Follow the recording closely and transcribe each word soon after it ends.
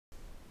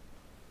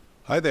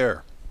Hi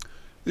there.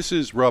 This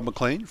is Rob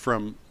McLean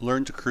from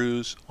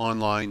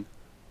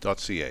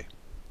LearnToCruiseOnline.ca.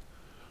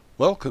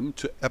 Welcome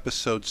to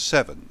episode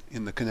 7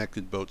 in the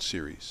Connected Boat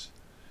series.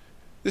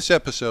 This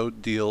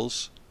episode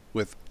deals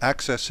with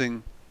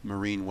accessing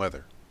marine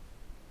weather.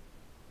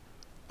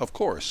 Of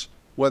course,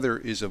 weather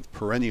is of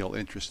perennial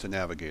interest to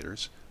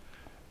navigators,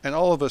 and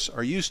all of us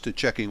are used to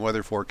checking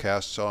weather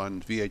forecasts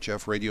on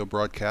VHF radio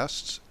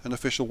broadcasts and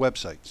official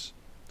websites.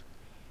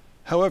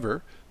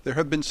 However, there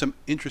have been some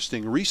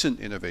interesting recent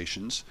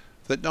innovations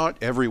that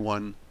not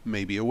everyone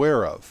may be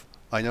aware of.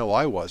 I know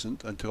I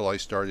wasn't until I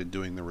started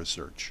doing the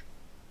research.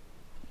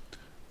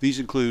 These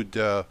include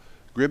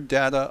GRIB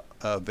data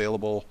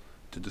available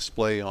to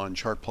display on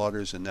chart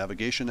plotters and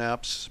navigation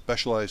apps,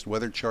 specialized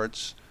weather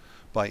charts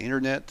by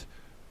internet,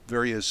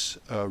 various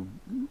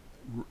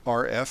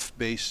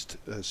RF-based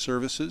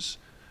services,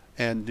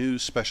 and new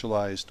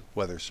specialized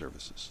weather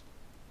services.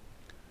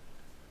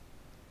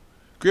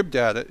 GRIB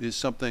data is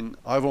something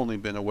I've only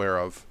been aware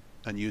of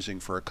and using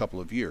for a couple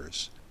of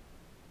years.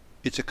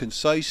 It's a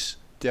concise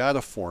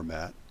data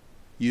format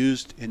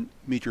used in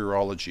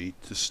meteorology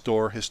to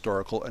store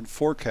historical and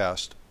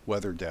forecast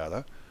weather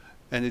data,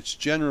 and it's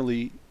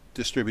generally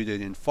distributed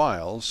in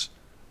files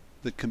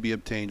that can be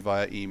obtained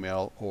via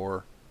email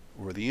or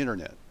the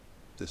internet.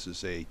 This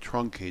is a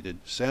truncated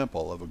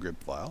sample of a GRIB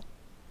file.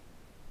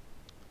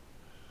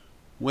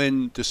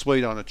 When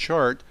displayed on a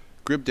chart,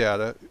 GRIB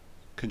data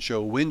can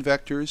show wind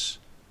vectors,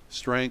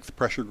 strength,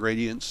 pressure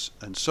gradients,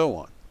 and so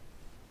on.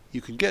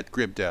 You can get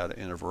GRIB data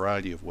in a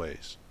variety of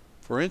ways.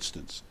 For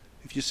instance,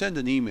 if you send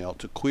an email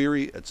to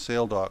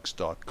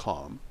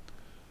query@saildocs.com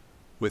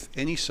with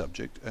any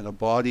subject and a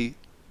body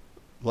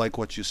like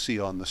what you see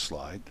on the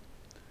slide,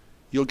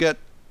 you'll get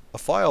a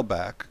file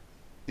back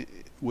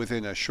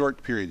within a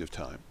short period of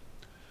time.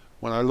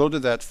 When I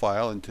loaded that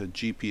file into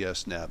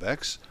GPS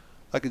NavX,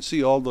 I can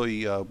see all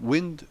the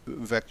wind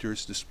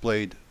vectors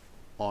displayed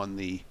on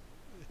the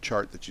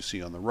chart that you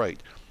see on the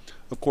right.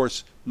 Of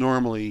course,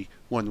 normally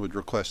one would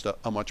request a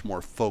much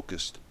more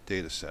focused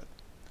data set.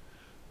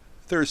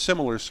 There are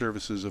similar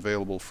services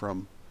available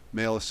from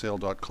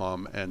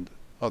mailasail.com and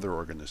other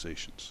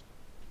organizations.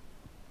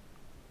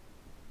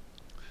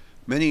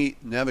 Many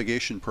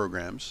navigation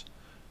programs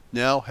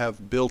now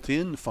have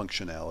built-in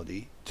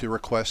functionality to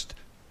request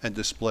and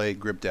display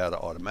GRIB data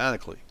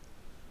automatically.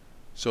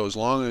 So as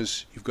long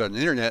as you've got an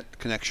internet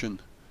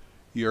connection,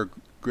 your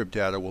GRIB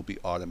data will be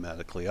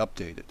automatically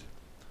updated.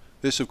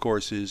 This, of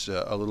course, is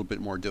a little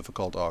bit more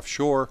difficult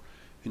offshore,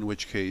 in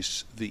which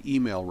case the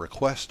email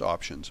request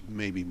options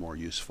may be more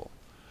useful.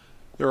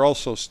 There are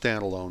also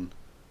standalone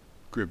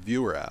GRIB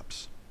viewer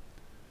apps.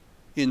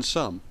 In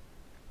sum,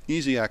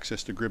 easy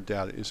access to GRIB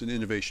data is an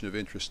innovation of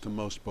interest to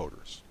most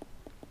boaters.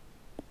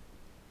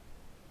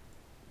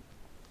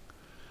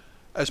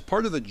 As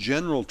part of the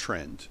general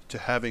trend to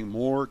having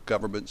more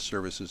government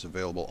services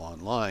available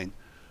online,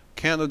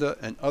 Canada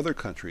and other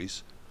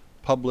countries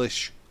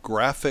publish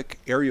graphic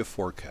area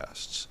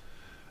forecasts.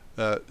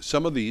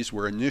 Some of these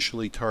were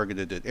initially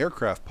targeted at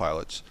aircraft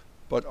pilots,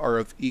 but are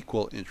of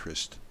equal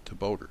interest to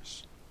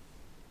boaters.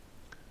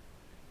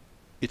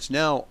 It's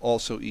now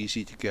also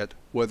easy to get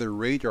weather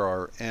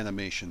radar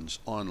animations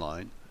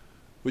online,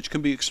 which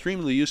can be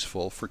extremely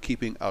useful for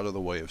keeping out of the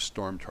way of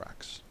storm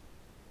tracks.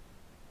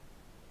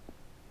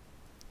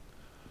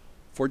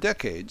 For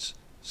decades,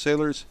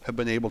 sailors have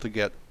been able to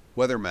get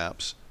weather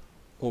maps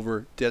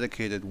over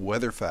dedicated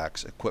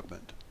WeatherFax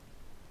equipment.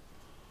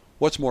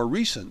 What's more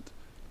recent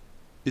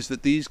is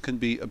that these can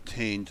be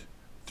obtained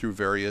through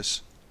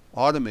various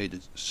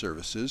automated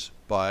services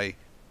by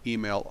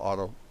email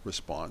auto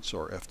response,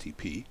 or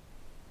FTP.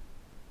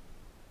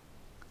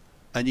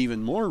 And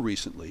even more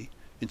recently,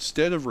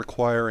 instead of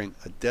requiring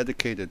a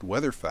dedicated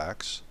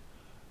WeatherFax,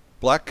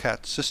 Black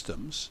Cat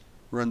Systems,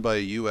 run by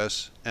a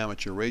US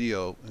amateur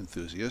radio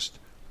enthusiast,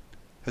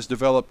 has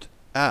developed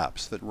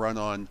apps that run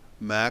on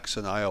Macs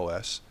and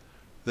iOS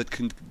that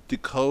can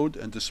decode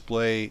and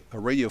display a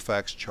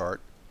radiofax chart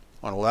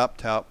on a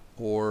laptop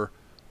or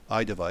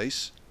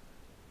iDevice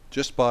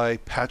just by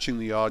patching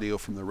the audio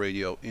from the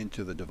radio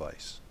into the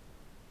device.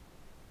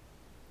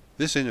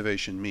 This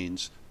innovation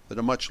means that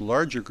a much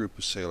larger group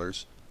of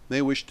sailors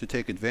may wish to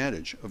take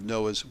advantage of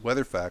NOAA's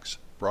WeatherFax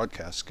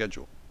broadcast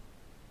schedule.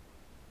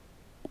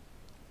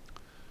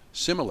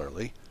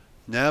 Similarly,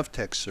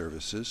 NavTex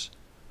services,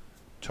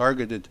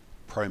 targeted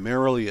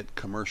primarily at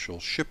commercial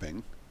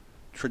shipping,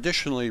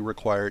 traditionally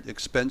required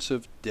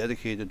expensive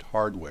dedicated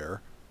hardware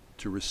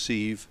to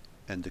receive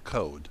and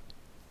decode.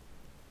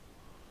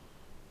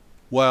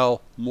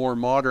 While more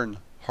modern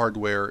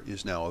hardware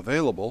is now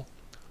available,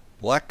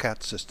 Black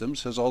Cat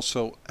Systems has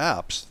also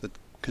apps that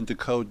can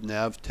decode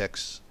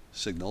NavTex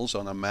signals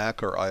on a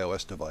Mac or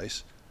iOS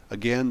device,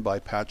 again by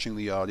patching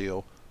the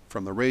audio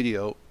from the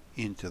radio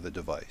into the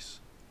device.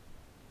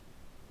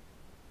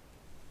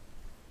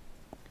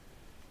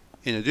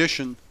 In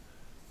addition,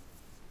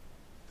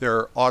 there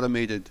are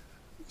automated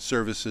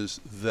services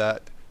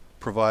that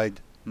provide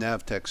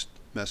NavText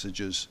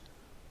messages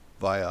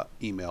via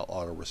email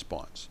auto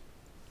response.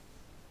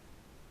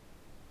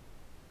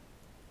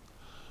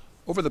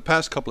 Over the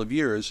past couple of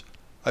years,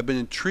 I've been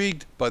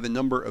intrigued by the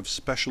number of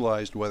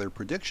specialized weather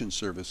prediction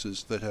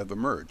services that have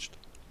emerged.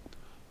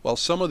 While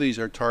some of these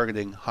are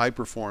targeting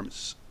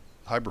high-performance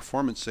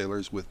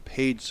sailors with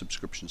paid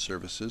subscription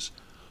services,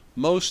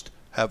 most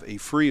have a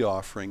free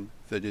offering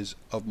that is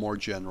of more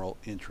general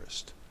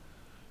interest.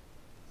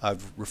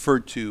 I've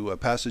referred to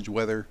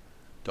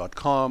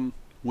passageweather.com,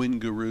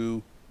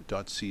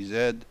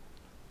 windguru.cz,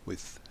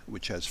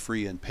 which has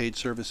free and paid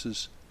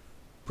services,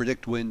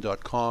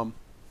 predictwind.com,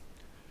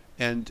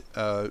 and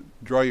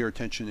draw your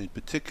attention in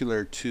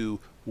particular to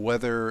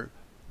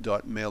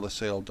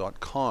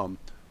weather.mailasail.com,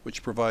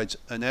 which provides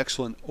an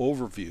excellent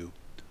overview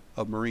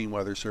of marine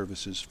weather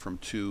services from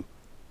two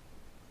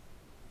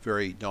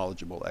very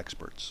knowledgeable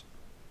experts.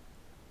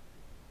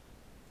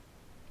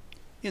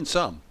 In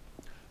sum,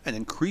 an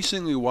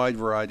increasingly wide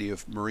variety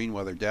of marine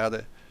weather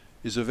data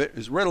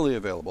is readily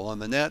available on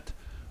the net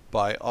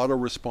by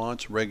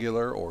auto-response,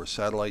 regular or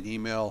satellite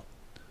email,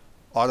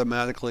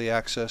 automatically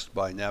accessed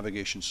by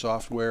navigation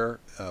software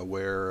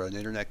where an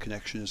internet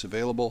connection is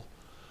available,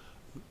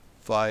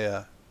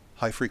 via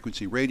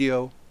high-frequency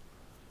radio,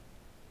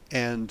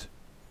 and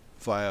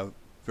via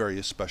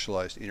various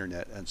specialized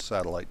internet and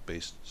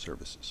satellite-based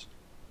services.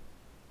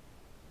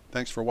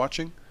 Thanks for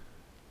watching.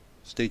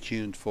 Stay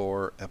tuned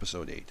for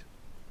episode 8.